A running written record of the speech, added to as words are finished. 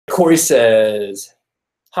Corey says,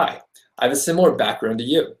 hi, I have a similar background to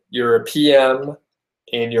you. You're a PM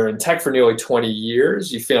and you're in tech for nearly 20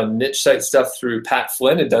 years. You found niche site stuff through Pat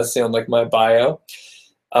Flynn. It does sound like my bio.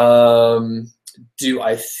 Do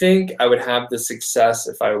I think I would have the success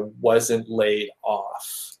if I wasn't laid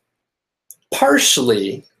off?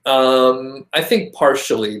 Partially. I think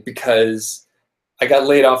partially because I got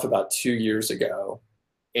laid off about 2 years ago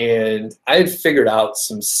and I had figured out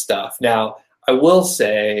some stuff. Now, I will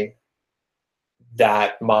say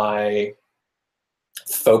that my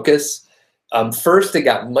focus, first, it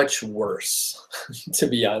got much worse, to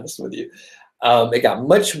be honest with you. It got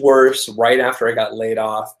much worse right after I got laid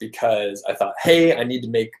off because I thought, hey, I need to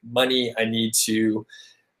make money. I need to,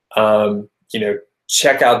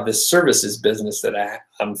 check out this services business that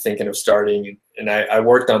I'm thinking of starting. And I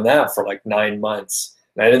worked on that for like 9 months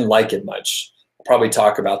and I didn't like it much. I'll probably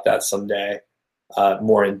talk about that someday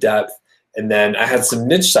more in depth. And then I had some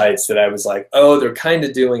niche sites that I was like, oh, they're kind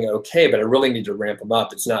of doing okay, but I really need to ramp them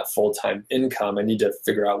up. It's not full-time income. I need to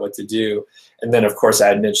figure out what to do. And then, of course, I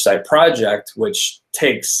had Niche Site Project, which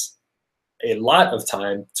takes a lot of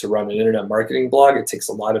time to run an internet marketing blog. It takes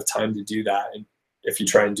a lot of time to do that, and if you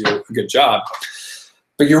try and do a good job.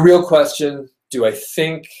 But your real question, do I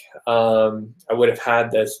think I would have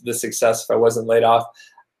had the success if I wasn't laid off?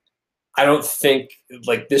 I don't think,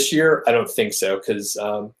 like this year, I don't think so, because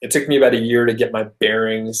it took me about a year to get my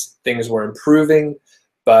bearings. Things were improving,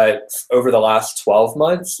 but over the last 12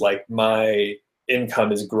 months, like my income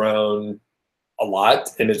has grown a lot,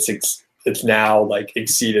 and it's now like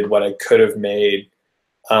exceeded what I could have made.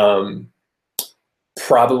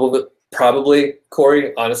 Probably,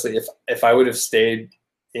 Corey, honestly, if I would have stayed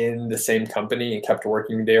in the same company and kept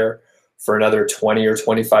working there for another 20 or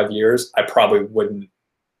 25 years, I probably wouldn't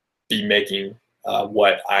be making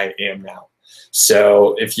what I am now.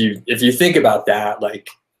 So if you think about that, like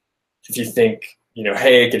if you think,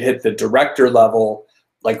 hey, I could hit the director level,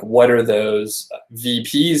 like what are those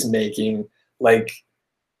VPs making? Like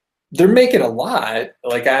they're making a lot.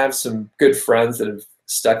 Like I have some good friends that have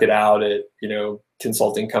stuck it out at,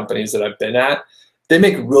 consulting companies that I've been at. They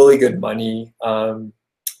make really good money,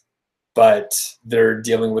 but they're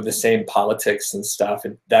dealing with the same politics and stuff,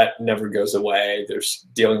 and that never goes away. They're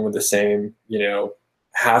dealing with the same,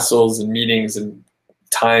 hassles and meetings and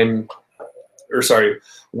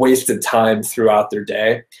wasted time throughout their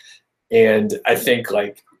day. And I think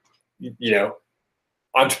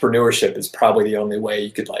entrepreneurship is probably the only way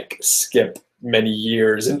you could like skip many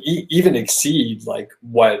years and even exceed like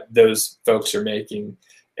what those folks are making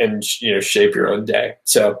and, shape your own day.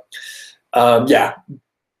 So, yeah,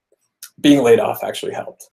 being laid off actually helped.